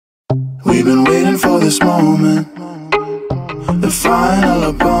We've been waiting for this moment, the final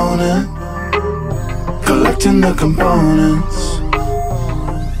opponent, collecting the components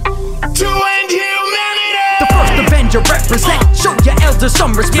to end humanity. The first Avenger represent, show your elders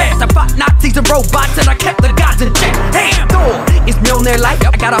some respect. I fought Nazis and robots and I kept the gods in check. Hey, Thor is Mjolnir-like.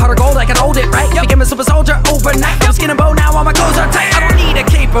 I got a heart of gold, I can hold it right. Became a super soldier overnight. I'm skin and bone, now all my clothes are tight. I don't need a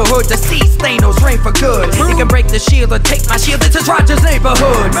cape or hood to seize Thanos' reign for good. You can break the shield or take my shield, this is Roger's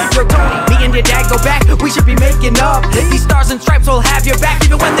neighborhood. Yo, Tony, me and your dad go back, we should be making up. These stars and stripes will have your back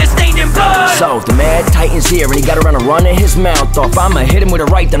even when they're stained in blood. So, the Mad Titan's here and he got around to running his mouth off. I'ma hit him with a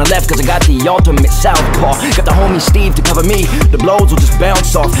right then a left cause I got the ultimate southpaw. Got the homie Steve to cover me, the blows will just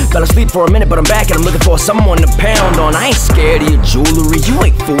bounce off. Fell asleep for a minute but I'm back and I'm looking for someone to pound on. I ain't scared of your jewelry, you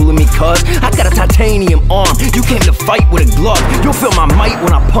ain't fooling me cuz I got a titanium arm, you came to fight with a glove. You'll feel my might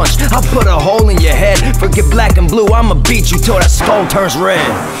when I punch, I'll put a hole in your head. Forget black and blue, I'ma beat you till that skull turns red.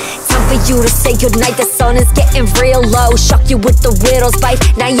 Time for you to say goodnight, the sun is getting real low. Shock you with the riddles, bite,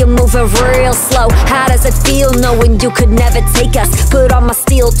 now you're moving real slow. How does it feel knowing you could never take us? Put on my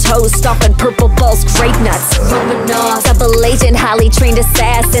steel toes, stomping purple balls, grape nuts. Romanovs, double agent, highly trained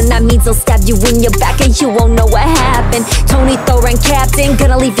assassin. That means I'll stab you in your back and you won't know what happened. Tony, Thor and Captain,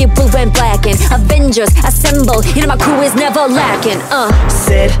 gonna leave you blue and blackened. Avengers, assemble, you know my crew is never lacking.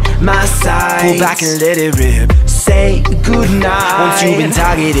 Set my sights, pull back and let it rip. Say goodnight once you've been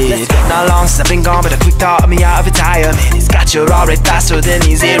targeted. Not long since I've been gone, but a quick thought of me out of retirement. It's got you already faster than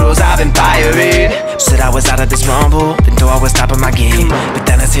these heroes I've been firing. Said I was out of this rumble, then thought I was top of my game. But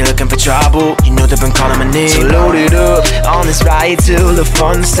then I see looking for trouble, you know they've been calling my name. So load it up on this ride till the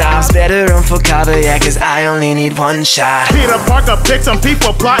fun stops. Better run for cover, yeah, cause I only need one shot. Peter Parker picked some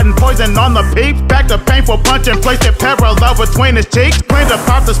people plotting poison on the peeps. Back the painful punch and placed it parallel between his cheeks. Plan to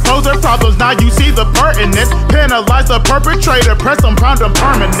pop this poser problems, now you see the pertinence. Penalize the perpetrator, press them, pound them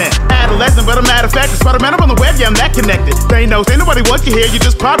permanent. Adolescent, but a matter of fact, Spiderman up on the web, yeah, I'm that connected. They know, ain't nobody wants you here, you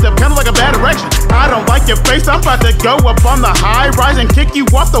just popped up, kinda like a bad erection. I don't like your face, I'm about to go up on the high rise and kick you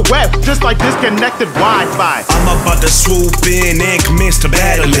off the web, just like disconnected Wi-Fi. I'm about to swoop in and commence to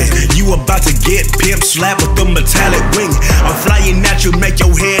battling. You about to get pimp slapped with a metallic wing. I'm flying at you, make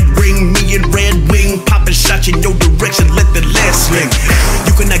your head ring. Me and Red Wing, popping shots in your direction, let the lead sling.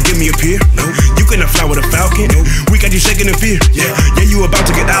 You cannot give me a peer, no. You cannot fly with a Falcon, no. We got you shaking in fear, yeah. You about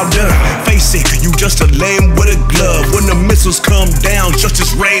to get outdone. Face it, you just a lame with a glove. When the missiles come down,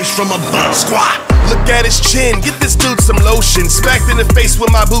 justice rains from above. Squat. Look at his chin, get this dude some lotion. Smacked in the face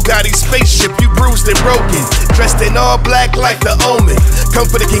with my Bugatti spaceship. You bruised and broken, dressed in all black like the Omen. Come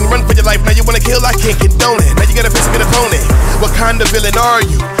for the king, run for your life. Now you wanna kill, I can't condone it. Now you gotta face an opponent. What kind of villain are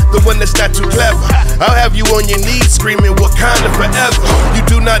you? The one that's not too clever. I'll have you on your knees screaming Wakanda forever. You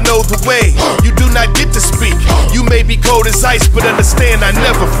do not know the way, you do not get to speak. You may be cold as ice, but understand I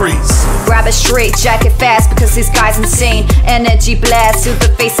never freeze. Grab a straight jacket fast because this guy's insane. Energy blast to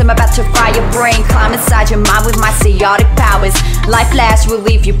the face, I'm about to fry your brain. Climb inside your mind with my chaotic powers. Life lasts will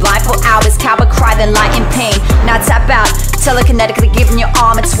leave you blind for hours. Coward cry, then lie in pain. Now tap out, telekinetically giving your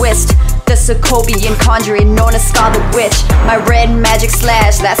arm a twist. The Sokovian conjuring known as Scarlet Witch. My red magic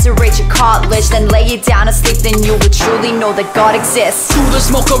slash lacerate your cartilage, then lay you down to sleep, then you will truly know that God exists. Through the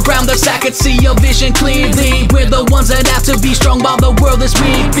smoke around us, I could see your vision clearly. We're the ones that have to be strong while the world is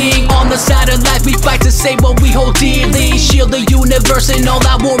weak. Being on the side of life, we fight to save what we hold dearly. Shield the universe and all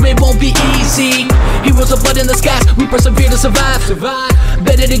that war, it won't be easy. Heroes of blood in the skies, we persevere to survive.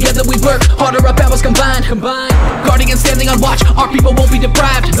 Better together we work, harder our powers combined. Guardians standing on watch, our people won't be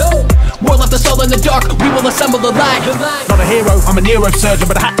deprived. World left us all in the dark, we will assemble the light. Not a hero, I'm a neurosurgeon,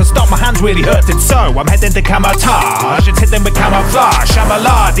 but I had to stop, my hands really hurting. So I'm heading to camouflage, it's hidden with camouflage.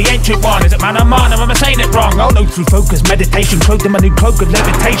 Shambhala, the ancient one, is it man or man? Am I saying it wrong? Oh no, through focus, meditation, clothed in my new cloak of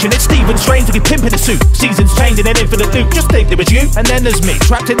levitation. It's Stephen Strange to be pimping a suit, seasons changing an infinite loop. Just think there was you, and then there's me,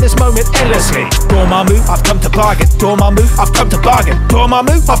 trapped in this moment endlessly. Dormammu, I've come to bargain. Dormammu, I've come to bargain.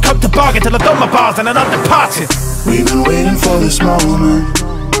 Dormammu, I've come to bargain till I've done my bars and I'm departed. We've been waiting for this moment,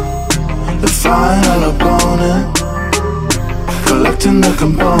 the final opponent, collecting the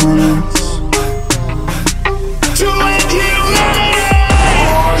components to end humanity.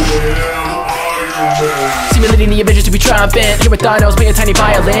 See me leading the Avengers to be triumphant. Here with Thanos playing a tiny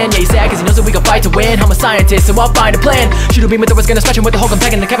violin. Yeah, he's sad cause he knows that we can fight to win. I'm a scientist, so I'll find a plan. Shoot a beam with the was gonna stretch him with the Hulk and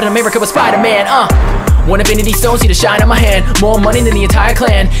Peg and the Captain America with Spiderman. One Infinity Stone, see the shine on my hand. More money than the entire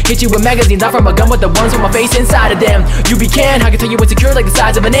clan. Hit you with magazines, not from a gun with the ones with my face inside of them. You be can, I can tell you insecure like the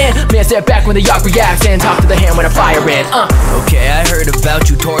size of an ant. Man, step back when the Yark reacts and talk to the hand when I fire in. Okay, I heard about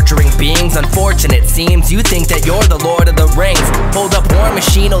you torturing beings. Unfortunate seems you think that you're the Lord of the Rings. Hold up, War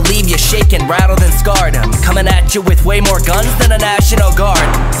Machine will leave you shaking, rattled and and scarred. I'm coming at you with way more guns than a National Guard.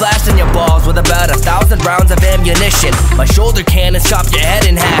 Blasting your balls with about 1,000 rounds of ammunition. My shoulder cannons chop your head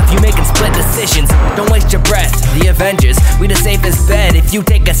in half, you making split decisions. Don't waste your breath, the Avengers, we the safest bet. If you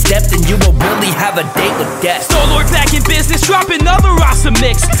take a step, then you will really have a date with death. Starlord back in business, drop another awesome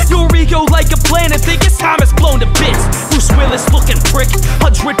mix. Your ego like a planet, think its time is blown to bits. Bruce Willis looking prick,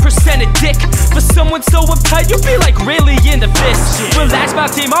 100% a dick. For someone so uptight, you feel like really in the fist. Relax my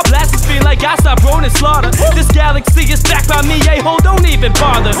team, I'll blast this feel like I stopped rolling slaughter. This galaxy is backed by me, a-hole, don't even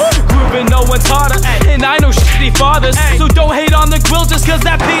bother. Grooving no one's harder, and I know shitty fathers. So don't hate on the grill just cause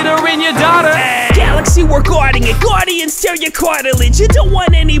that Peter and your daughter. Galaxy, we're guarding it, Guardians tear your cartilage. You don't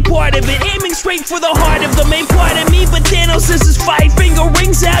want any part of it, aiming straight for the heart of the main part of me. But Thanos says his 5-finger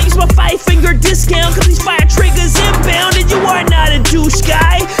rings out. Use my 5-finger discount cause these fire triggers inbound. And you are not a douche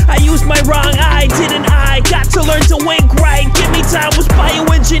guy. I used my wrong eye, didn't I? Got to learn to wink right. Give me time, was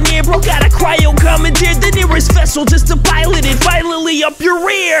bioengineered. Bro, got a cryo commandeered the nearest vessel just to pilot it violently up your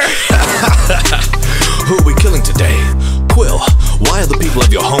rear. Who are we killing today? Quill, why are the people of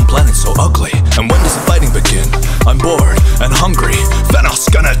your home planet so ugly? And when does the fighting begin? I'm bored and hungry.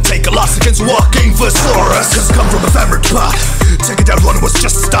 Thanos gonna take a loss against walking Thesaurus. Cause come from a fabric plot. Take it down one was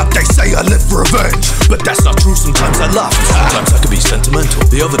just stop. They say I live for revenge, but that's not true. Sometimes I laugh, sometimes I can be sentimental.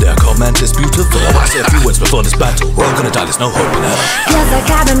 The other day I called Mantis beautiful. I say a few words before this battle. We're all gonna die, there's no hope in hell. Feels like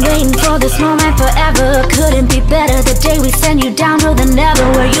I've been waiting for this moment forever. Couldn't be better, the day we send you down to the nether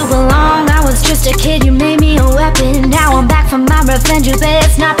where you belong. I was just a kid, you made me a weapon. Now I'm back for my revenge, you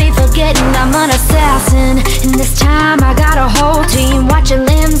best not be forgetting I'm an assassin. And this time I got a whole team. Watch your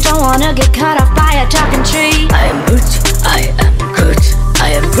limbs, don't wanna get cut off by a talking tree. I am Groot, I am Groot, I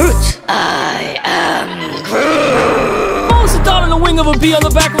am Groot, I am Groot. What's a dot on the wing of a bee on the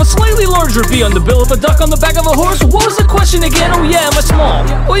back of a slightly larger bee on the bill of a duck on the back of a horse? What was the question again? Oh yeah, am I small?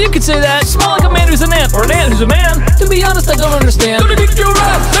 Well, you could say that. Small like a man who's an ant, or an ant who's a man. To be honest, I don't understand. Gonna kick your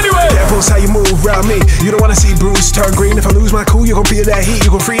ass anyway. Careful's how you move around me. You don't wanna see Bruce turn green. If I lose my cool, you gon' feel that heat.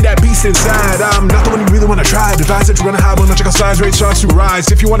 You gon' free that beast inside. I'm not the one you really wanna try. Advise that you wanna hide when the chicken size rate starts to rise.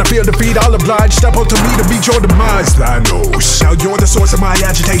 If you wanna feel defeat, I'll oblige. Step up to me to beat your demise. Thanos, now you're the source of my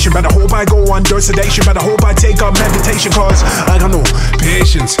agitation. Better hope I go under sedation. Better hope I take up meditation. Cause I got no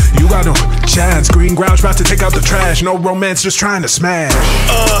patience, you got no chance. Green grouch about to take out the trash. No romance, just trying to smash.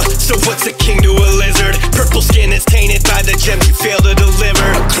 So what's a king to a lizard? Purple skin is tainted by the gems you fail to deliver.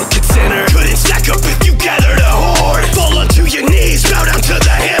 A crooked sinner couldn't stack up if you gathered a horde. Fall onto your knees, bow down to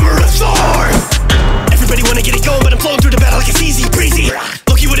the hammer of Thor. Everybody wanna get it going, but I'm flowing through the battle like it's easy breezy.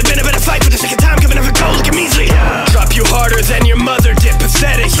 Loki would've been a better fight, but the second time giving up a go, looking measly. Drop you harder than your mother did,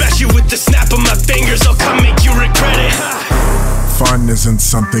 pathetic. Smash you with the snap of my fingers, I'll come make you regret it. Fun isn't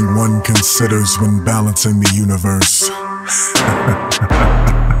something one considers when balancing the universe.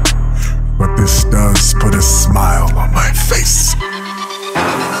 But this does put a smile on my face.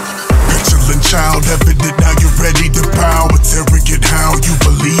 Petulant child, evident now you're ready to bow. It's arrogant how you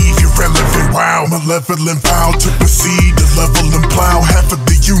believe you're relevant. Wow, malevolent vow to proceed to level and plow half of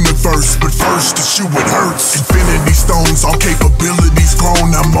the universe. But first to shoot it hurts. Infinity stones, all capabilities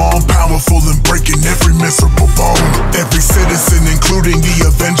grown. I'm all powerful and breaking every miserable bone. Every citizen, including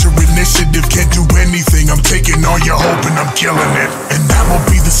the Avenger Initiative, can't do anything. I'm taking all your hope and I'm killing it. And that will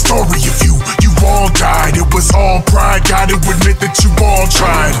be the story of you. You all died, it was all pride. Gotta admit that you all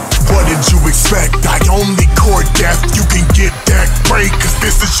tried. What did you expect? I only court death. You can get that break, cause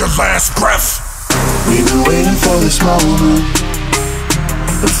this is your last breath. We've been waiting for this moment,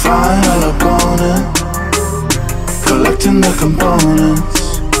 the final opponent, collecting the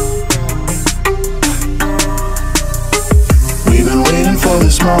components. We've been waiting for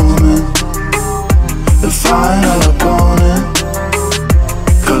this moment, the final opponent,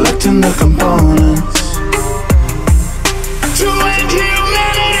 collecting the components. To end humanity.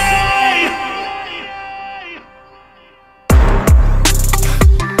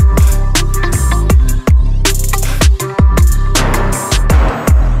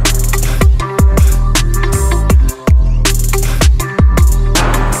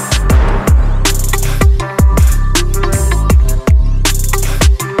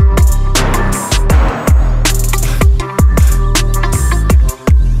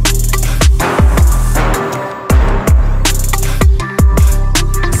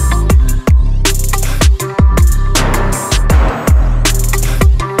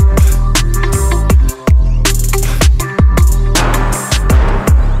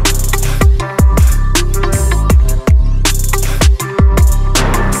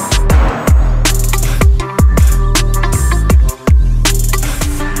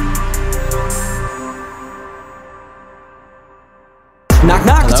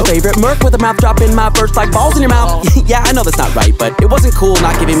 favorite merc with a mouth drop in my verse like balls in your mouth. Yeah, I know that's not right, but it wasn't cool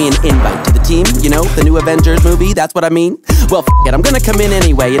not giving me an invite to the team. You know, the new Avengers movie, that's what I mean. Well, f it, I'm gonna come in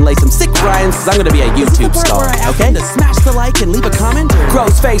anyway and lay some sick rhymes, cause I'm gonna be a YouTube star, okay? To smash the like and leave a comment.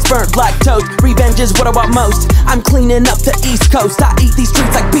 Gross face, burnt black toast, revenge is what I want most. I'm cleaning up the East Coast, I eat these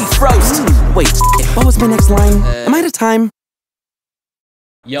streets like beef roast. Wait, what was my next line? Am I out of time?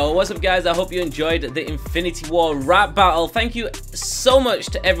 Yo, what's up guys? I hope you enjoyed the Infinity War rap battle. Thank you so much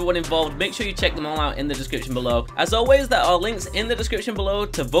to everyone involved. Make sure you check them all out in the description below. As always, there are links in the description below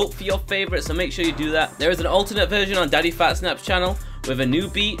to vote for your favorites, so make sure you do that. There is an alternate version on DaddyPhatSnaps channel with a new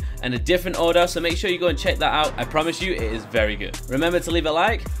beat and a different order, so make sure you go and check that out. I promise you, it is very good. Remember to leave a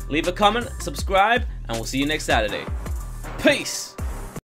like, leave a comment, subscribe, and we'll see you next Saturday. Peace!